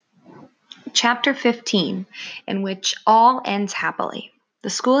Chapter 15, in which all ends happily. The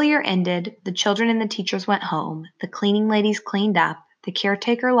school year ended, the children and the teachers went home, the cleaning ladies cleaned up, the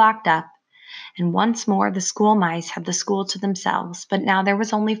caretaker locked up, and once more the school mice had the school to themselves, but now there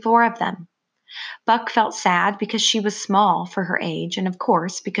was only 4 of them. Buck felt sad because she was small for her age, and of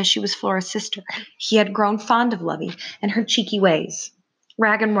course because she was Flora's sister. He had grown fond of Lovey and her cheeky ways.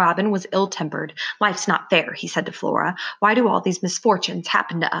 Rag and Robin was ill-tempered. "Life's not fair," he said to Flora. "Why do all these misfortunes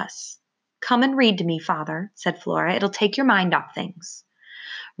happen to us?" "Come and read to me, father," said Flora. "It'll take your mind off things."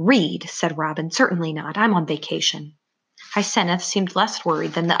 "Read," said Robin. "Certainly not. I'm on vacation." Hyacinth seemed less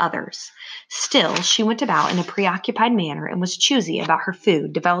worried than the others. Still, she went about in a preoccupied manner and was choosy about her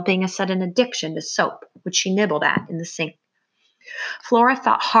food, developing a sudden addiction to soap, which she nibbled at in the sink. Flora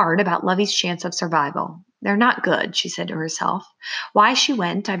thought hard about Lovey's chance of survival. "They're not good," she said to herself. "Why she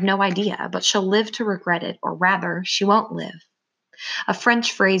went, I've no idea, but she'll live to regret it, or rather, she won't live." A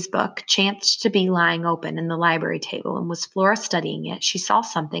French phrase book chanced to be lying open in the library table, and was Flora studying it, she saw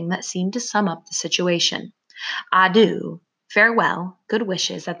something that seemed to sum up the situation. "Adieu, farewell, good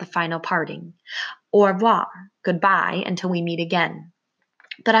wishes at the final parting. Au revoir, goodbye until we meet again."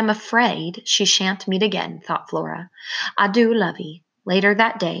 "But I'm afraid she shan't meet again," thought Flora. "Adieu, Lovey." Later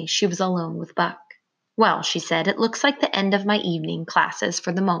that day she was alone with Buck. "Well," she said, "it looks like the end of my evening classes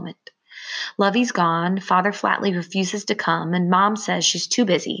for the moment. Lovey's gone, Father flatly refuses to come, and Mom says she's too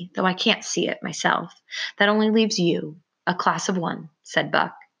busy, though I can't see it myself. That only leaves you, a class of 1, said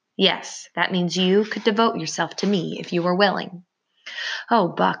Buck. "Yes, that means you could devote yourself to me if you were willing." "Oh,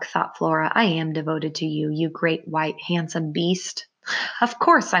 Buck," thought Flora, "I am devoted to you, you great white handsome beast." "Of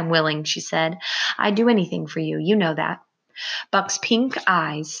course I'm willing," she said. "I'd do anything for you, you know that." Buck's pink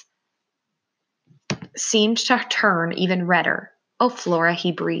eyes seemed to turn even redder. "Oh, Flora,"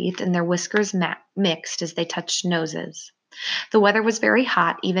 he breathed, and their whiskers mixed as they touched noses. The weather was very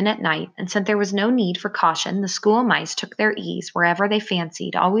hot, even at night, and since there was no need for caution, the school mice took their ease wherever they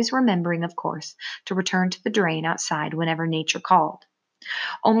fancied, always remembering, of course, to return to the drain outside whenever nature called.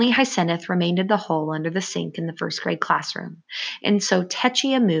 Only Hyacinth remained in the hole under the sink in the first-grade classroom, in so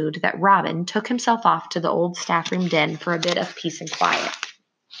tetchy a mood that Robin took himself off to the old staff-room den for a bit of peace and quiet.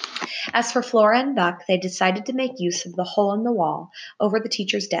 As for Flora and Buck, they decided to make use of the hole in the wall over the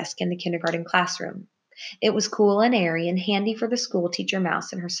teacher's desk in the kindergarten classroom. It was cool and airy and handy for the school teacher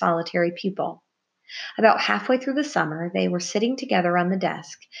mouse and her solitary pupil. About halfway through the summer, they were sitting together on the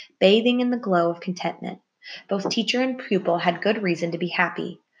desk, bathing in the glow of contentment. Both teacher and pupil had good reason to be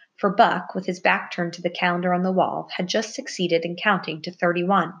happy, for Buck, with his back turned to the calendar on the wall, had just succeeded in counting to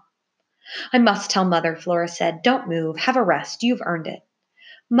 31. "I must tell Mother," Flora said. "Don't move. Have a rest. You've earned it."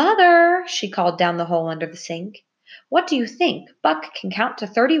 "Mother," she called down the hole under the sink. "What do you think? Buck can count to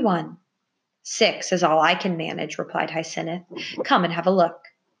 31. "6 is all I can manage," replied Hyacinth. "Come and have a look."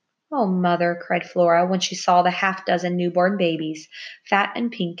 "Oh, Mother," cried Flora, when she saw the half-dozen newborn babies, fat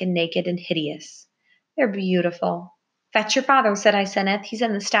and pink and naked and hideous. "They're beautiful." "Fetch your father," said Hyacinth. "He's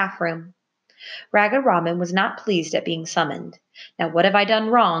in the staff room." Ragged Robin was not pleased at being summoned. "Now what have I done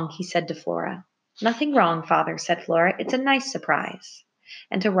wrong?" he said to Flora. "Nothing wrong, father," said Flora. "It's a nice surprise."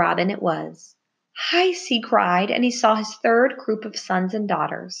 And to Robin it was. "Heis!" he cried, and he saw his third group of sons and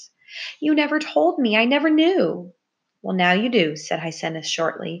daughters. "You never told me. I never knew." "Well, now you do," said Hyacinth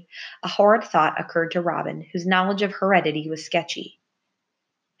shortly. A horrid thought occurred to Robin, whose knowledge of heredity was sketchy.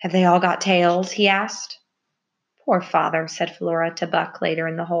 "Have they all got tails?" he asked. "Poor father," said Flora to Buck later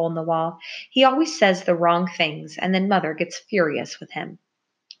in the hole in the wall. "He always says the wrong things, and then Mother gets furious with him."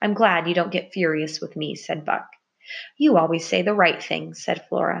 "I'm glad you don't get furious with me," said Buck. "You always say the right things," said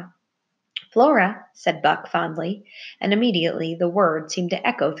Flora. "Flora," said Buck fondly, and immediately the word seemed to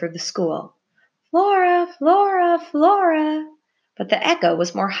echo through the school. "Flora, Flora, Flora!" But the echo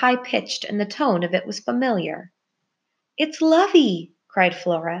was more high-pitched, and the tone of it was familiar. "It's Lovey!" cried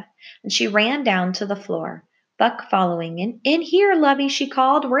Flora, and she ran down to the floor, Buck following. "In here, Lovey," she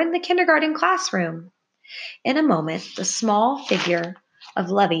called. "We're in the kindergarten classroom." In a moment, the small figure of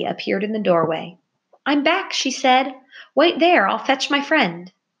Lovey appeared in the doorway. "I'm back," she said. "Wait there, I'll fetch my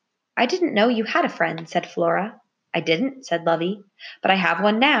friend." "I didn't know you had a friend," said Flora. "I didn't," said Lovey, "but I have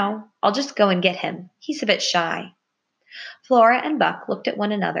one now. I'll just go and get him. He's a bit shy." Flora and Buck looked at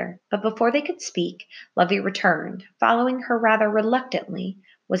one another, but before they could speak, Lovey returned. Following her rather reluctantly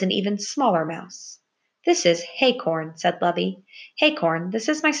was an even smaller mouse. "This is Haycorn," said Lovey. "Haycorn, this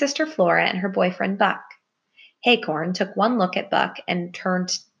is my sister Flora and her boyfriend Buck." Haycorn took one look at Buck and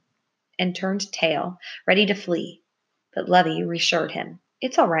turned tail, ready to flee. But Lovey reassured him.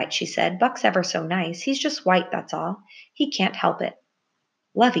 "It's all right," she said. "Buck's ever so nice. He's just white, that's all. He can't help it."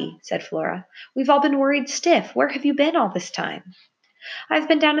 "Lovey," said Flora, "we've all been worried stiff. Where have you been all this time?" I've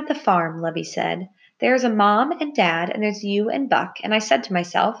been down at the farm, Lovey said. There's a mom and dad, and there's you and Buck, and I said to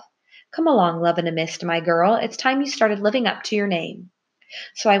myself, come along, Love in a Mist, my girl. It's time you started living up to your name.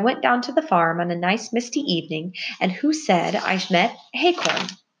 So I went down to the farm on a nice misty evening, and who said I met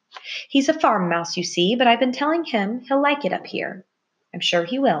Haycorn? He's a farm mouse, you see, but I've been telling him he'll like it up here. I'm sure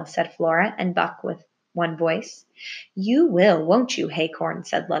he will, said Flora and Buck with one voice. You will, won't you, Haycorn?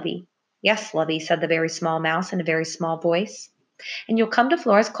 Said Lovey. Yes, Lovey, said the very small mouse in a very small voice. And you'll come to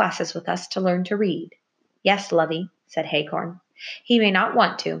Flora's classes with us to learn to read. Yes, Lovey, said Haycorn. He may not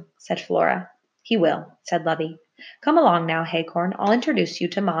want to, said Flora. He will, said Lovey. Come along now, Haycorn. I'll introduce you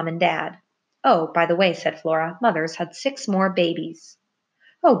to Mom and Dad. Oh, by the way, said Flora, Mother's had 6 more babies.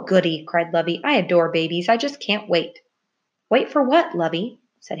 Oh, goody, cried Lovey. I adore babies. I just can't wait. Wait for what, Lovey?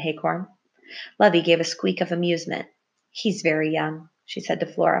 Said Haycorn. Lovey gave a squeak of amusement. He's very young, she said to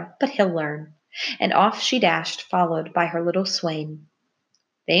Flora, but he'll learn. And off she dashed, followed by her little swain.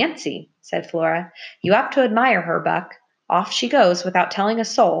 Fancy, said Flora. You ought to admire her, Buck. Off she goes without telling a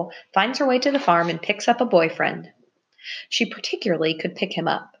soul, finds her way to the farm, and picks up a boyfriend. She particularly could pick him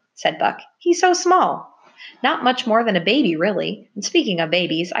up, said Buck. He's so small. Not much more than a baby, really. And speaking of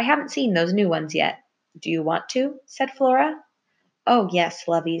babies, I haven't seen those new ones yet. Do you want to? Said Flora. Oh, yes,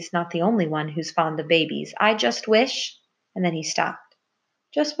 Lovey's not the only one who's fond of babies. I just wish. And then he stopped.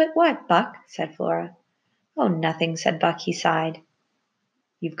 Just what, Buck? Said Flora. Oh, nothing, said Buck. He sighed.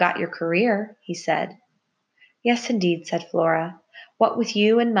 You've got your career, he said. Yes, indeed, said Flora. What with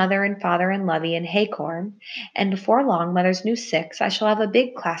you and Mother and Father and Lovey and Haycorn, and before long Mother's new 6, I shall have a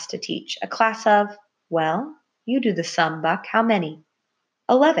big class to teach, a class of, well, you do the sum, Buck. How many?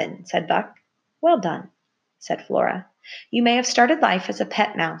 11, said Buck. Well done, said Flora. You may have started life as a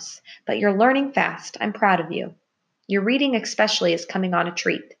pet mouse, but you're learning fast. I'm proud of you. Your reading especially is coming on a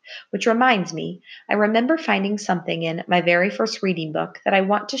treat, which reminds me, I remember finding something in my very first reading book that I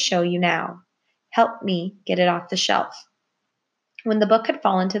want to show you now. Help me get it off the shelf. When the book had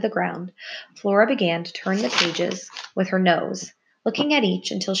fallen to the ground, Flora began to turn the pages with her nose, looking at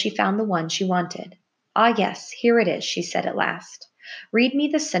each until she found the one she wanted. Ah, yes, here it is, she said at last. Read me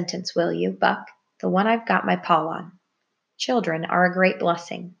the sentence, will you, Buck, the one I've got my paw on. Children are a great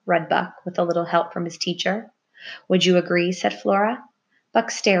blessing, read Buck with a little help from his teacher. Would you agree? Said Flora.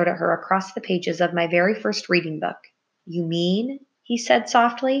 Buck stared at her across the pages of my very first reading book. You mean? He said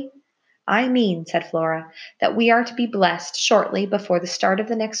softly. I mean, said Flora, that we are to be blessed shortly before the start of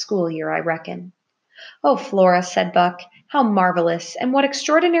the next school year, I reckon. Oh, Flora, said Buck, how marvelous, and what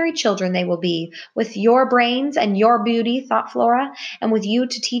extraordinary children they will be, with your brains and your beauty, thought Flora, and with you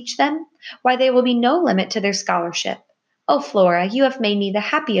to teach them. Why, there will be no limit to their scholarship. Oh, Flora, you have made me the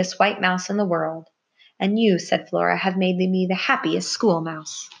happiest white mouse in the world. And you, said Flora, have made me the happiest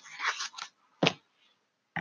schoolmouse.